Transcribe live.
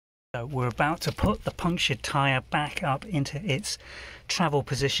So we're about to put the punctured tyre back up into its travel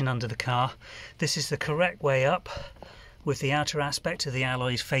position under the car. This is the correct way up, with the outer aspect of the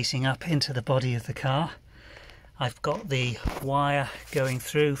alloys facing up into the body of the car. I've got the wire going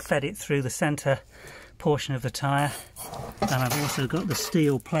through, fed it through the centre portion of the tyre, and I've also got the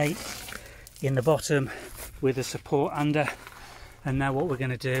steel plate in the bottom with the support under. And now what we're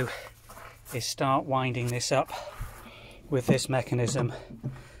going to do is start winding this up with this mechanism,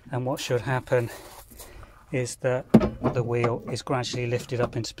 and what should happen is that the wheel is gradually lifted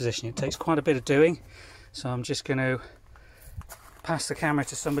up into position. It takes quite a bit of doing, so I'm just going to pass the camera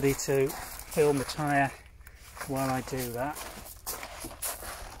to somebody to film the tyre while I do that.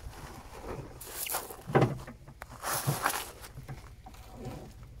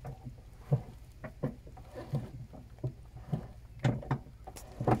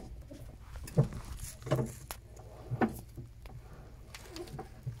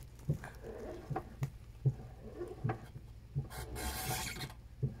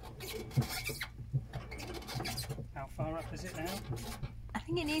 How far up is it now? I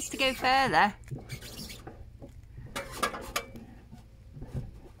think it needs to go further.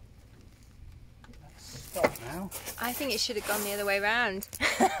 Let's stop now. I think it should have gone the other way round.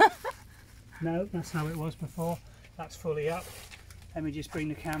 No, that's how it was before. That's fully up. Let me just bring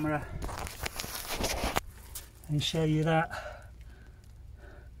the camera and show you that.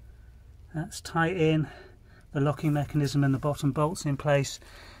 That's tight in, the locking mechanism and the bottom bolts in place,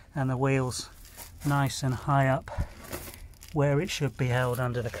 and the wheels nice and high up where it should be held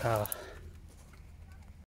under the car.